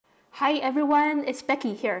Hi everyone, it's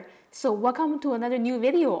Becky here. So welcome to another new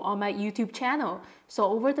video on my YouTube channel. So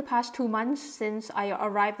over the past 2 months since I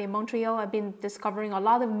arrived in Montreal, I've been discovering a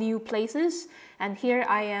lot of new places. And here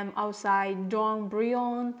I am outside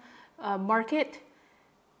Brillant market.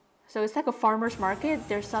 So it's like a farmer's market.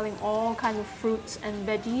 They're selling all kinds of fruits and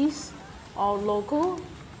veggies, all local.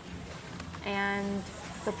 And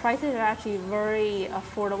the prices are actually very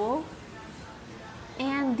affordable.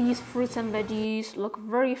 And these fruits and veggies look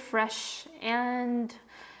very fresh, and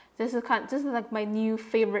this is like my new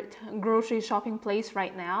favorite grocery shopping place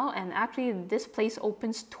right now. And actually this place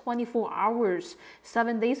opens 24 hours,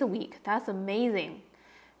 7 days a week. That's amazing.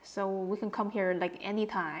 So we can come here like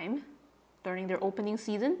anytime during their opening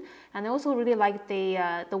season. And I also really like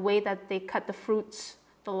the way that they cut the fruits,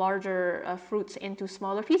 the larger fruits, into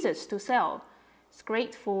smaller pieces to sell. It's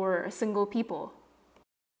great for single people.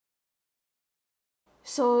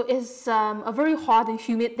 So it's a very hot and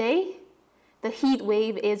humid day. The heat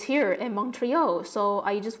wave is here in Montreal. So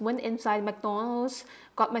I just went inside McDonald's,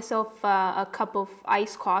 got myself a cup of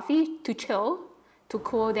iced coffee to chill, to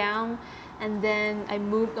cool down. And then I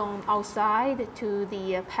moved on outside to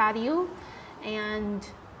the patio. And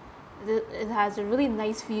it has a really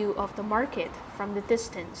nice view of the market from the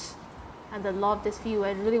distance. And I love this view.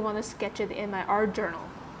 I really want to sketch it in my art journal.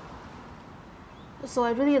 So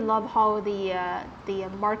I really love how the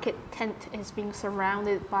market tent is being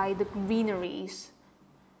surrounded by the greeneries.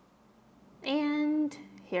 And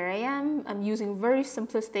here I am. I'm using very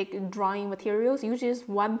simplistic drawing materials, usually just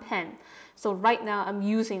one pen. So right now I'm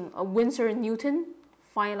using a Winsor-Newton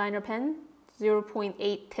fine liner pen,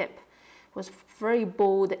 0.8 tip, with very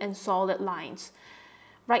bold and solid lines.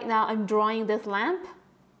 Right now I'm drawing this lamp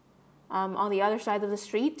on the other side of the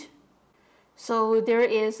street. So there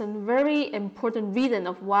is a very important reason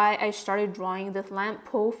of why I started drawing this lamp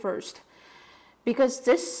pole first. Because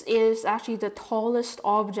this is actually the tallest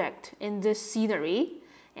object in this scenery,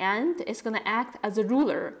 and it's going to act as a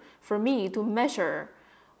ruler for me to measure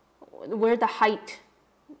where the height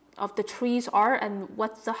of the trees are and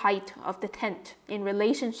what's the height of the tent in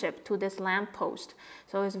relationship to this lamp post.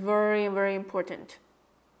 So it's very, very important.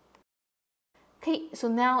 Okay, so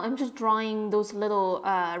now I'm just drawing those little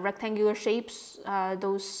rectangular shapes,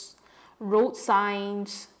 those road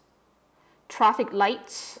signs, traffic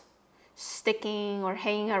lights sticking or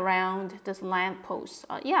hanging around this lamp post.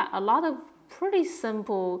 Yeah, a lot of pretty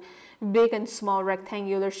simple big and small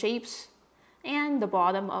rectangular shapes, and the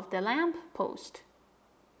bottom of the lamp post.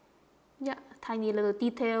 Yeah, tiny little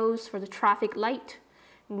details for the traffic light,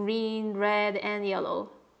 green, red, and yellow.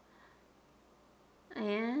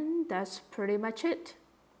 And that's pretty much it.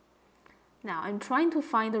 Now I'm trying to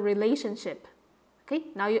find the relationship. Okay,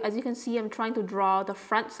 now as you can see, I'm trying to draw the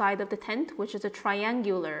front side of the tent, which is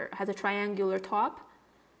has a triangular top.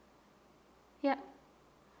 Yeah,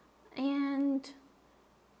 and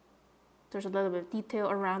there's a little bit of detail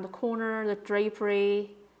around the corner, the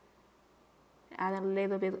drapery, add a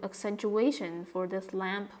little bit of accentuation for this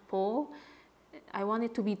lamp pole. I want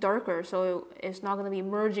it to be darker, so it's not going to be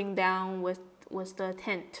merging down with the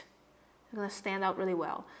tent. It's going to stand out really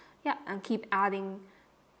well. Yeah, and keep adding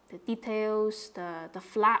the details, the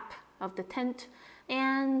flap of the tent,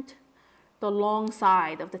 and the long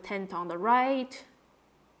side of the tent on the right.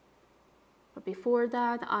 But before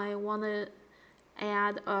that, I want to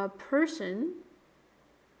add a person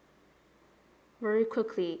very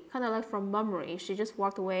quickly, kind of like from memory. She just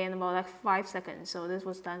walked away in about like 5 seconds. So this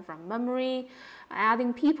was done from memory.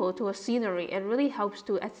 Adding people to a scenery, it really helps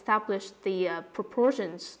to establish the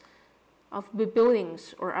proportions of the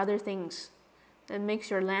buildings or other things. It makes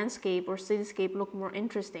your landscape or cityscape look more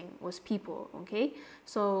interesting with people, okay?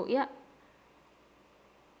 So yeah,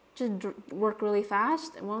 just work really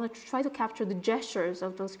fast. I want to try to capture the gestures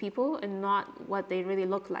of those people and not what they really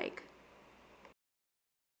look like.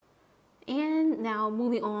 And now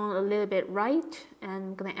moving on a little bit right, and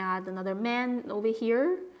I'm gonna add another man over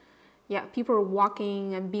here. Yeah, people are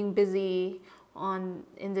walking and being busy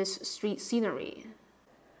in this street scenery.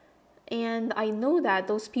 And I know that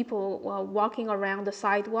those people walking around the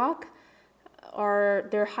sidewalk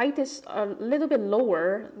their height is a little bit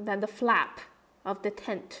lower than the flap of the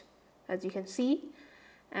tent, as you can see.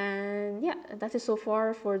 And yeah, that is so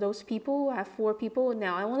far for those people. I have 4 people.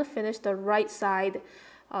 Now I want to finish the right side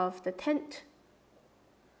of the tent.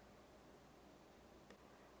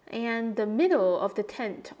 And the middle of the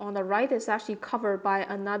tent on the right is actually covered by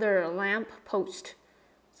another lamp post.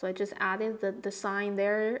 So I just added the sign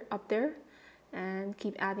there, up there, and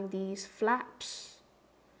keep adding these flaps.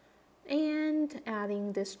 And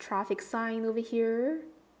adding this traffic sign over here.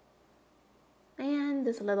 And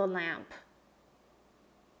this little lamp.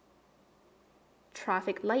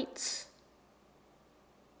 traffic lights,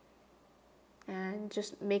 and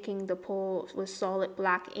just making the pole with solid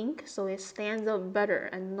black ink so it stands out better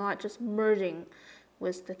and not just merging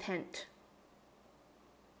with the tent.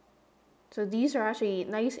 So these are actually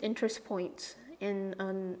nice interest points in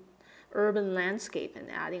an urban landscape, and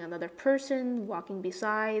adding another person walking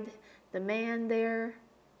beside the man there,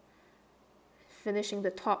 finishing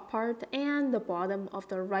the top part and the bottom of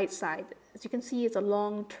the right side. As you can see, it's a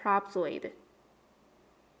long trapezoid.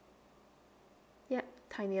 Yeah,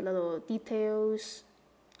 tiny little details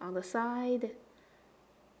on the side.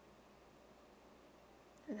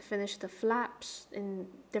 And finish the flaps in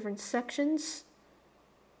different sections.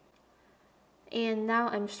 And now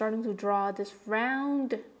I'm starting to draw this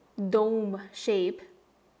round dome shape.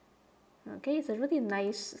 Okay, it's a really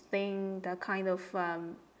nice thing that kind of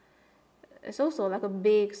it's also like a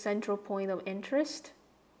big central point of interest.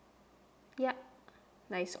 Yeah,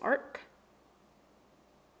 nice arc.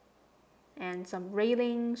 And some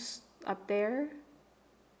railings up there.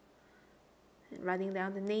 And writing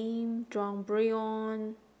down the name, drawing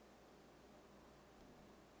Brillant.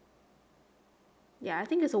 Yeah, I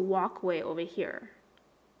think it's a walkway over here.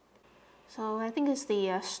 So I think it's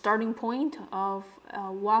the starting point of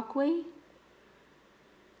a walkway.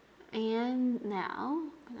 And now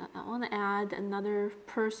I want to add another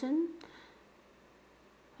person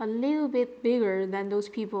a little bit bigger than those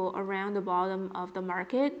people around the bottom of the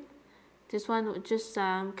market. This one just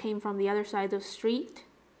came from the other side of the street,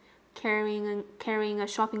 carrying a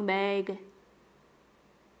shopping bag,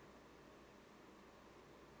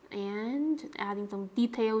 and adding some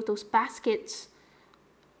details, those baskets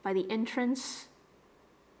by the entrance,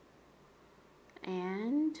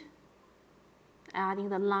 and adding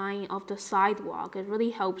the line of the sidewalk. It really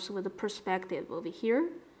helps with the perspective over here.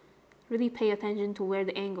 Really pay attention to where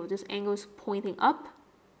the angle, this angle is pointing up,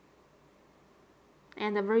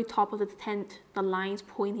 and the very top of the tent, the lines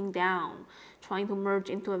pointing down, trying to merge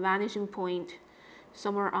into a vanishing point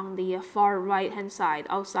somewhere on the far right hand side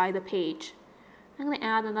outside the page. I'm going to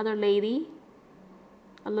add another lady,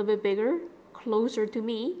 a little bit bigger, closer to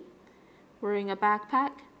me, wearing a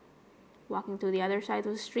backpack, walking to the other side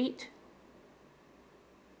of the street.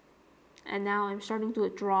 And now I'm starting to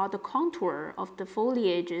draw the contour of the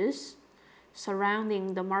foliages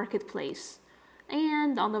surrounding the marketplace.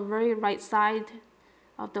 And on the very right side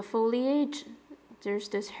of the foliage, there's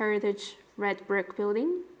this heritage red brick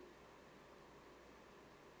building.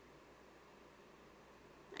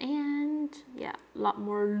 And yeah, a lot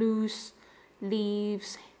more loose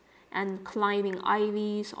leaves and climbing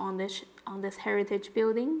ivies on this heritage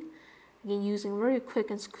building. Again, using very quick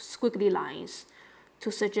and squiggly lines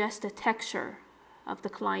to suggest the texture of the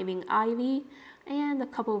climbing ivy, and a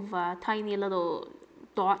couple of tiny little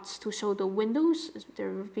dots to show the windows.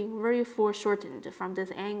 They're being very foreshortened from this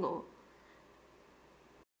angle.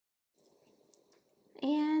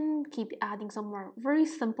 And keep adding some more very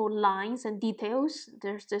simple lines and details.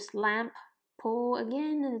 There's this lamp pole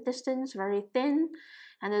again in the distance, very thin,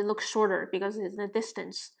 and it looks shorter because it's in the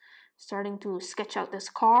distance. Starting to sketch out this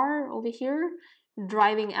car over here,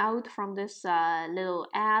 driving out from this little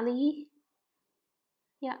alley.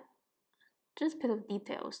 Yeah, just a bit of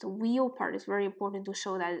details. The wheel part is very important to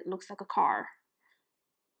show that it looks like a car.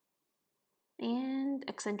 And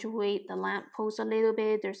accentuate the lamp post a little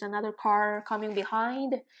bit. There's another car coming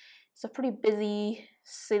behind. It's a pretty busy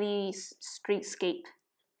city streetscape.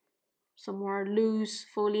 Some more loose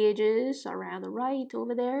foliages around the right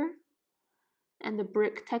over there. And the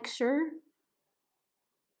brick texture.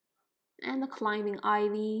 And the climbing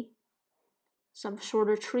ivy. Some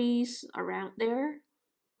shorter trees around there.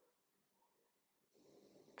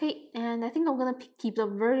 Okay, and I think I'm gonna keep the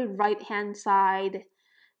very right hand side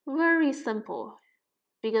very simple,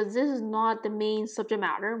 because this is not the main subject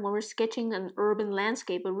matter. When we're sketching an urban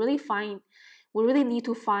landscape, we really need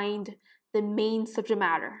to find the main subject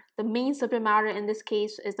matter. The main subject matter in this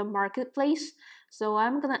case is the marketplace. So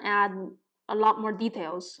I'm gonna add a lot more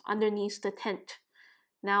details underneath the tent.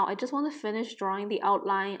 Now I just want to finish drawing the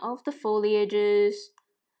outline of the foliages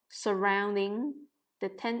surrounding the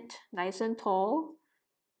tent, nice and tall.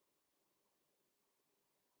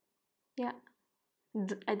 Yeah.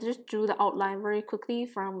 I just drew the outline very quickly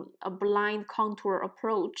from a blind contour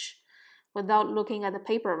approach without looking at the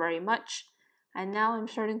paper very much. And now I'm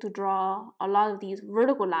starting to draw a lot of these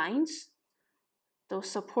vertical lines, those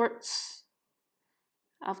supports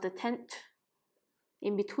of the tent.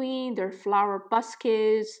 In between, there are flower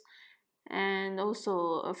baskets and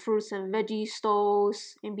also fruits and veggie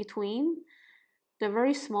stalls in between. They're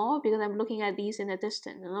very small because I'm looking at these in the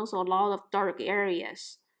distance, and also a lot of dark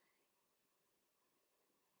areas.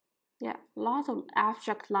 Yeah, lots of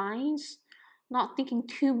abstract lines. Not thinking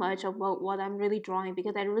too much about what I'm really drawing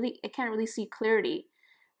because I can't really see clearly.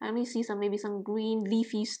 I only see maybe some green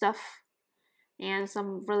leafy stuff and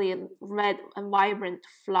some really red and vibrant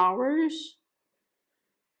flowers.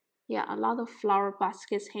 Yeah, a lot of flower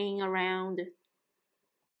baskets hanging around.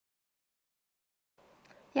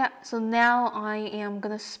 Yeah, so now I am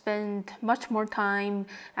gonna spend much more time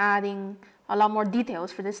adding a lot more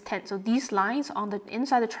details for this tent. So these lines on the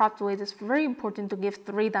inside the trapdoor is very important to give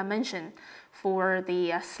 3 dimension for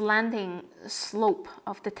the slanting slope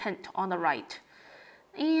of the tent on the right.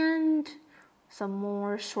 And some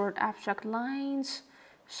more short abstract lines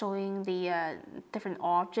showing the different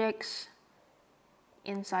objects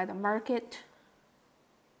inside the market.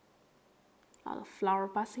 A lot of flower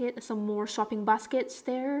basket, some more shopping baskets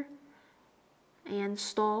there, and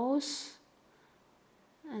stalls,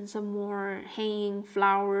 and some more hanging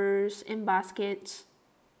flowers in baskets,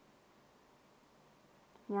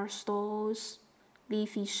 more stalls,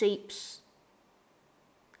 leafy shapes,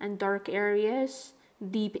 and dark areas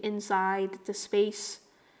deep inside the space.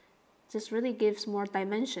 This really gives more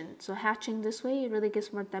dimension. So hatching this way really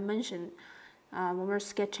gives more dimension when we're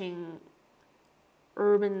sketching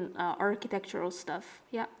urban architectural stuff.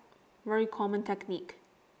 Yeah, very common technique.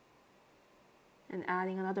 And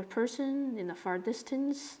adding another person in the far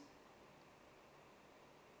distance.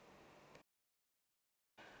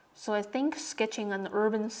 So I think sketching an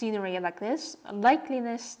urban scenery like this,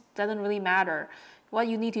 likeliness doesn't really matter. What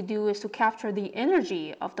you need to do is to capture the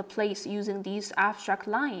energy of the place using these abstract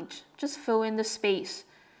lines. Just fill in the space.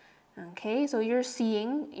 Okay, so you're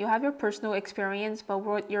seeing, you have your personal experience, but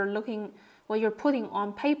what you're putting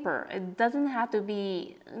on paper, it doesn't have to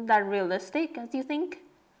be that realistic as you think,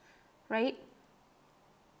 right?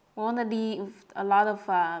 We want to leave a lot of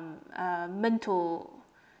mental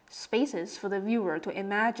spaces for the viewer to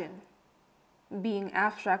imagine. Being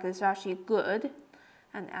abstract is actually good,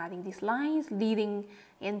 and adding these lines leading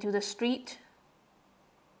into the street,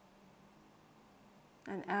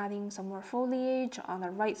 and adding some more foliage on the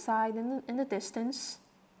right side in the distance.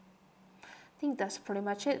 I think that's pretty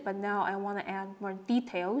much it, but now I want to add more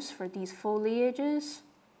details for these foliages.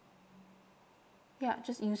 Yeah,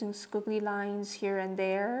 just using squiggly lines here and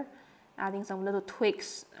there, adding some little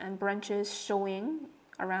twigs and branches showing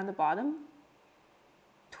around the bottom.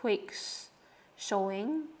 Twigs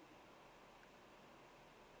showing.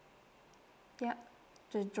 Yeah,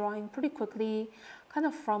 just drawing pretty quickly, kind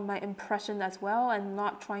of from my impression as well, and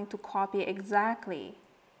not trying to copy exactly.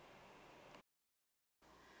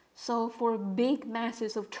 So for big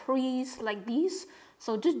masses of trees like these,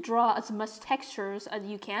 so just draw as much textures as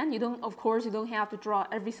you can. Of course, you don't have to draw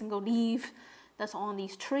every single leaf that's on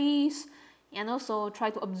these trees. And also try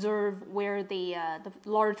to observe where the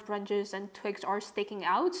large branches and twigs are sticking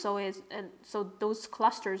out. So those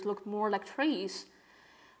clusters look more like trees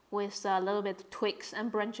with a little bit of twigs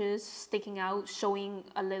and branches sticking out, showing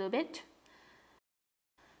a little bit.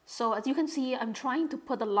 So as you can see, I'm trying to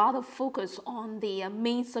put a lot of focus on the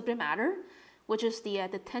main subject matter, which is the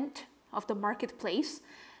tent of the marketplace,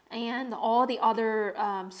 and all the other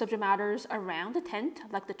subject matters around the tent,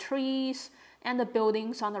 like the trees and the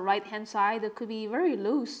buildings on the right-hand side, that could be very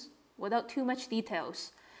loose without too much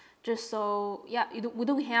details. Just so, yeah, we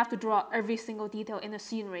don't have to draw every single detail in the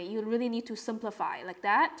scenery. You really need to simplify like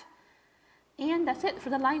that. And that's it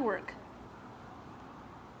for the line work.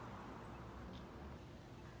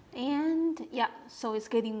 And yeah, so it's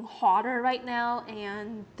getting hotter right now,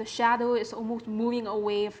 and the shadow is almost moving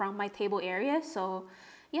away from my table area. So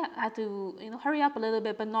yeah, I had to hurry up a little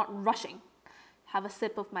bit, but not rushing. Have a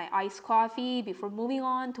sip of my iced coffee before moving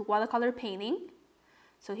on to watercolor painting.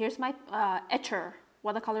 So here's my Etchr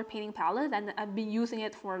watercolor painting palette, and I've been using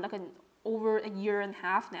it for like over a year and a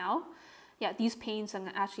half now. Yeah, these paints can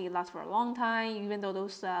actually last for a long time, even though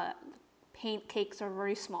those paint cakes are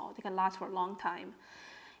very small. They can last for a long time.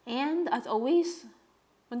 And as always,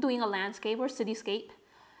 when doing a landscape or cityscape,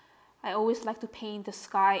 I always like to paint the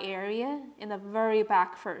sky area in the very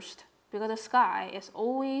back first, because the sky is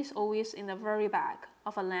always in the very back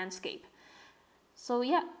of a landscape. So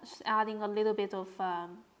yeah, just adding a little bit of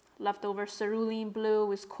leftover cerulean blue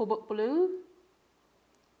with cobalt blue.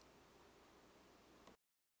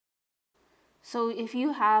 So if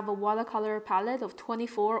you have a watercolor palette of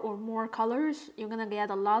 24 or more colors, you're gonna get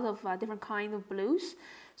a lot of different kind of blues.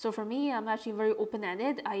 So for me, I'm actually very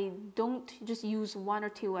open-ended. I don't just use one or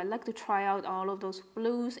two. I like to try out all of those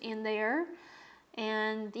blues in there.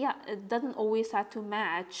 And yeah, it doesn't always have to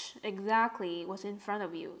match exactly what's in front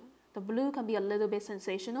of you. The blue can be a little bit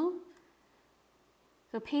sensational.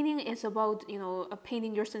 So painting is about,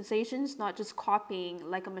 painting your sensations, not just copying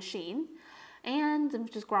like a machine. And I'm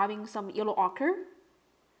just grabbing some yellow ochre,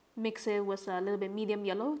 mix it with a little bit medium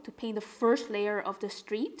yellow to paint the first layer of the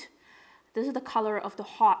street. This is the color of the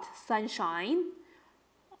hot sunshine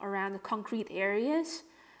around the concrete areas.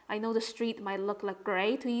 I know the street might look like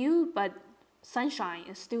gray to you, but sunshine,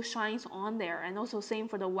 it still shines on there. And also same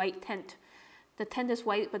for the white tint. The tint is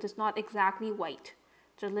white, but it's not exactly white.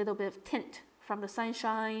 Just a little bit of tint from the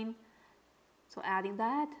sunshine. So adding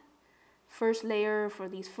that. First layer for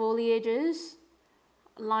these foliages,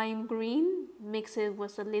 lime green, mix it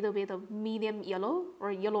with a little bit of medium yellow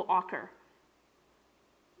or yellow ochre.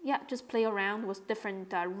 Yeah, just play around with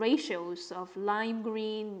different ratios of lime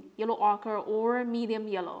green, yellow ochre, or medium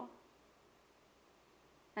yellow.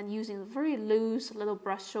 And using very loose little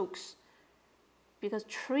brush strokes, because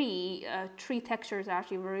tree texture is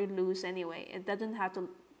actually very loose anyway. It doesn't have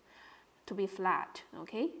to be flat,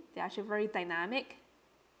 okay? They're actually very dynamic.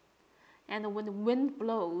 And when the wind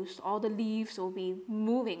blows, all the leaves will be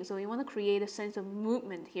moving. So you want to create a sense of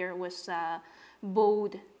movement here with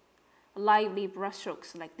bold, lively brush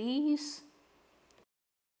strokes like these.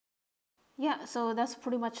 Yeah, so that's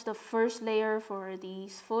pretty much the first layer for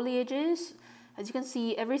these foliages. As you can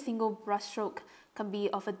see, every single brush stroke can be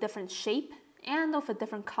of a different shape and of a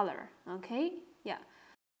different color, okay? Yeah.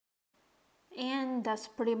 And that's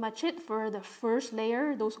pretty much it for the first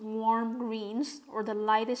layer, those warm greens or the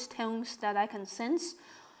lightest tones that I can sense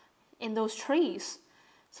in those trees.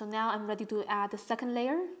 So now I'm ready to add the second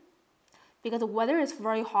layer. Because the weather is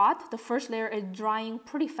very hot, the first layer is drying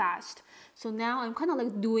pretty fast. So now I'm kind of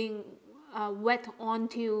like doing wet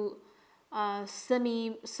onto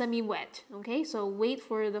semi-wet, okay? So wait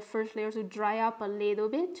for the first layer to dry up a little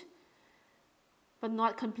bit, but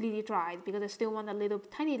not completely dried because I still want a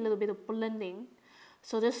tiny little bit of blending.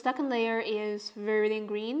 So the second layer is Viridian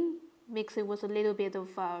green, mix it with a little bit of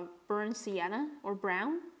burnt sienna or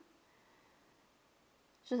brown.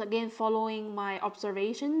 Just again following my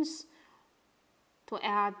observations to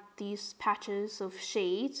add these patches of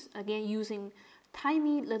shades, again using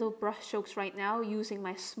tiny little brush strokes right now, using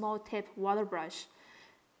my small tip water brush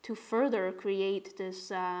to further create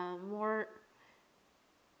this more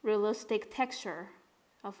realistic texture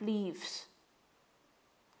of leaves.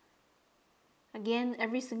 Again,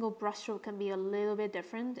 every single brush stroke can be a little bit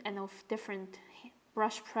different and of different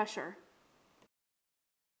brush pressure.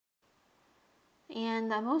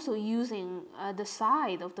 And I'm also using the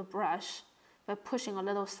side of the brush by pushing a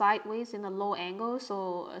little sideways in a low angle,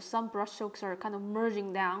 so some brush strokes are kind of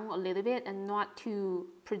merging down a little bit and not too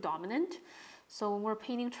predominant. So when we're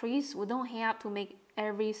painting trees, we don't have to make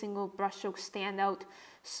every single brush stroke stand out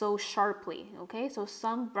so sharply, okay? So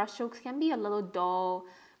some brush strokes can be a little dull,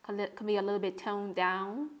 can be a little bit toned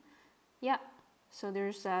down. Yeah, so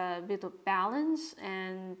there's a bit of balance,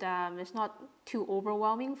 and it's not too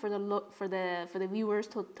overwhelming for the viewers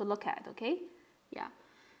to look at, okay? Yeah.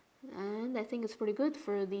 And I think it's pretty good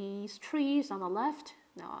for these trees on the left.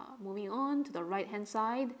 Now moving on to the right hand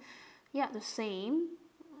side. Yeah, the same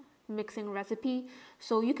mixing recipe.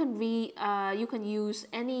 So you can use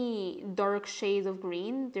any dark shades of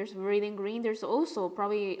green. There's Viridian green. There's also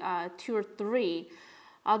probably 2 or 3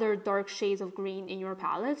 other dark shades of green in your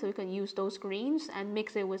palette. So you can use those greens and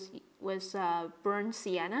mix it with burnt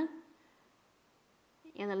sienna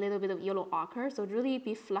and a little bit of yellow ochre. So really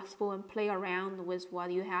be flexible and play around with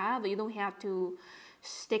what you have. You don't have to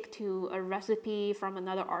stick to a recipe from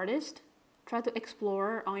another artist. Try to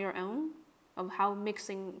explore on your own of how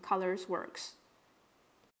mixing colors works.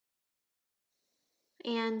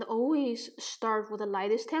 And always start with the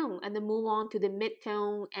lightest tone and then move on to the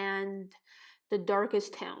mid-tone and the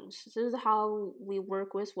darkest tones. This is how we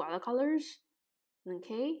work with watercolors.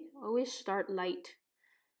 Okay, always start light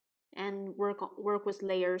and work with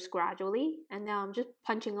layers gradually. And now I'm just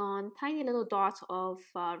punching on tiny little dots of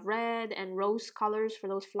red and rose colors for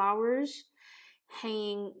those flowers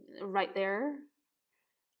hanging right there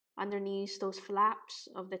underneath those flaps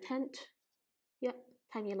of the tent. Yep,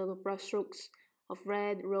 tiny little brush strokes of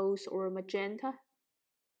red, rose, or magenta.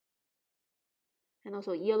 And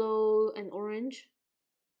also yellow and orange.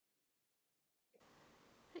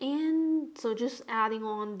 And so just adding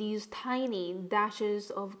on these tiny dashes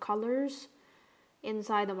of colors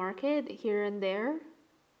inside the market here and there.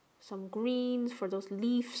 Some greens for those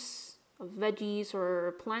leaves of veggies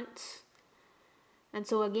or plants. And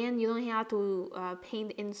so again, you don't have to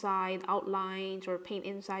paint inside outlines or paint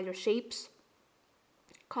inside your shapes.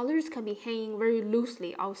 Colors can be hanging very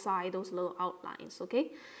loosely outside those little outlines,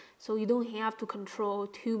 okay? So you don't have to control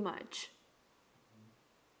too much.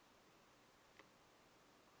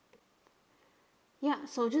 Yeah,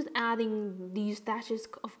 so just adding these dashes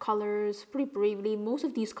of colors pretty briefly. Most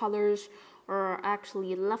of these colors are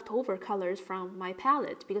actually leftover colors from my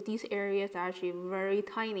palette because these areas are actually very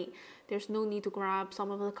tiny. There's no need to grab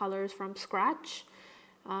some of the colors from scratch.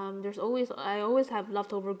 I always have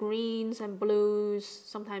leftover greens and blues,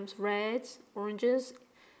 sometimes reds, oranges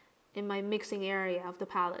in my mixing area of the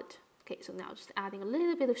palette. Okay, so now just adding a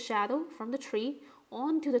little bit of shadow from the tree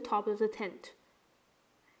onto the top of the tent.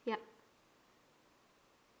 Yeah.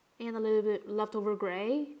 And a little bit leftover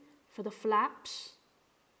gray for the flaps.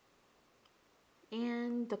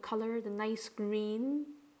 And the color, the nice green,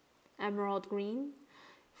 emerald green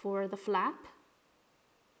for the flap.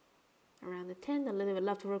 Around the tent, a little bit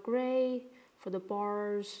leftover gray for the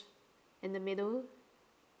bars in the middle.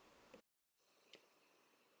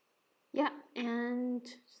 Yeah, and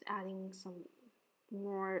just adding some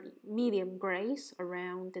more medium grays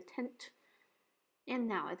around the tent. And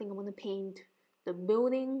now I think I'm going to paint the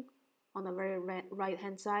building on the very right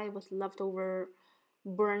hand side with leftover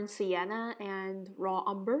burnt sienna and raw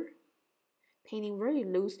umber. Painting very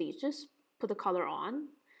loosely, just put the color on.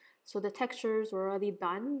 So the textures were already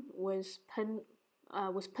done with pen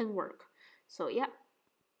work. So yeah,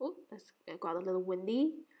 oh, it got a little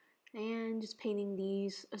windy. And just painting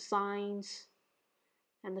these signs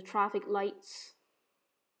and the traffic lights.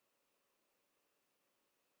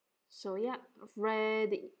 So yeah,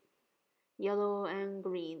 red, yellow, and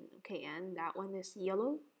green. Okay, and that one is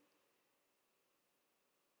yellow.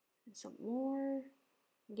 And some more.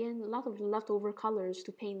 Again, a lot of leftover colors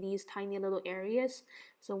to paint these tiny little areas,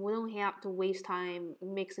 so we don't have to waste time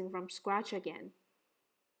mixing from scratch again.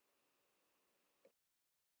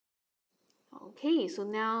 Okay, so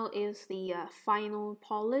now is the final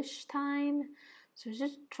polish time. So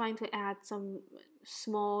just trying to add some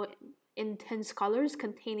small intense colors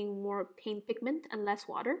containing more paint pigment and less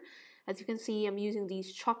water. As you can see, I'm using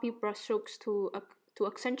these choppy brush strokes to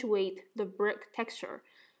accentuate the brick texture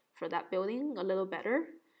for that building a little better.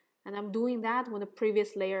 And I'm doing that when the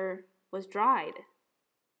previous layer was dried.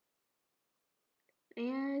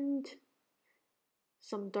 And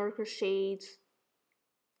some darker shades,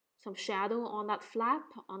 some shadow on that flap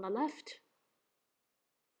on the left.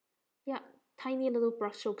 Yeah, tiny little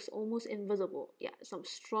brush strokes, almost invisible. Yeah, some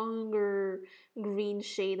stronger green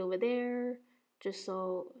shade over there, just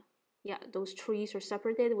so, yeah, those trees are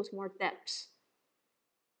separated with more depths.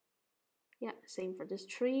 Yeah, same for this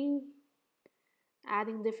tree.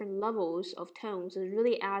 Adding different levels of tones, it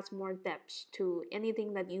really adds more depth to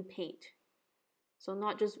anything that you paint. So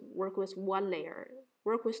not just work with one layer,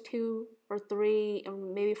 work with 2 or 3 or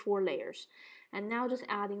maybe 4 layers. And now just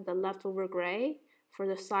adding the leftover gray for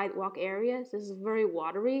the sidewalk areas. This is very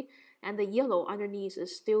watery, and the yellow underneath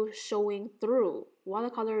is still showing through.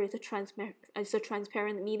 Watercolor is a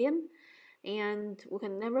transparent medium, and we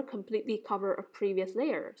can never completely cover a previous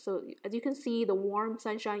layer. So as you can see, the warm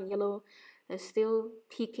sunshine yellow is still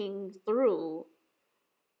peeking through,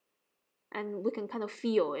 and we can kind of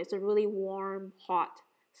feel it's a really warm, hot,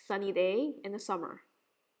 sunny day in the summer.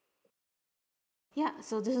 Yeah,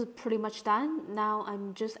 so this is pretty much done. Now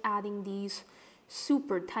I'm just adding these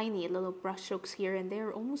super tiny little brush strokes here and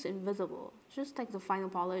there, almost invisible, just like the final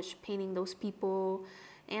polish, painting those people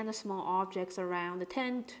and the small objects around the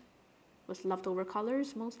tent with leftover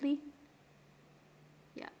colors mostly.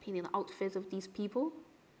 Yeah, painting the outfits of these people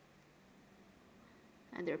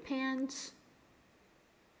and their pants.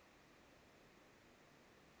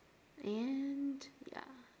 And yeah,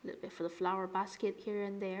 a little bit for the flower basket here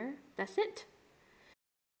and there. That's it.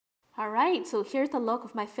 Alright, so here's the look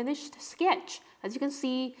of my finished sketch. As you can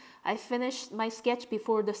see, I finished my sketch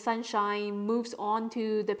before the sunshine moves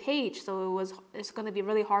onto the page, so it's going to be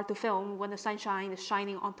really hard to film when the sunshine is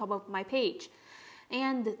shining on top of my page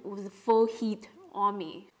and with full heat on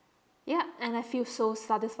me. Yeah, and I feel so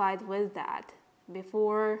satisfied with that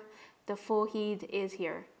before the full heat is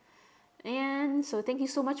here. And so thank you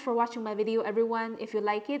so much for watching my video, everyone. If you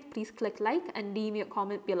like it, please click like and leave me a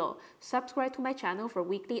comment below. Subscribe to my channel for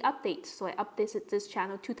weekly updates. So I update this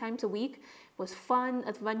channel 2 times a week with fun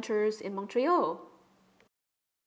adventures in Montreal.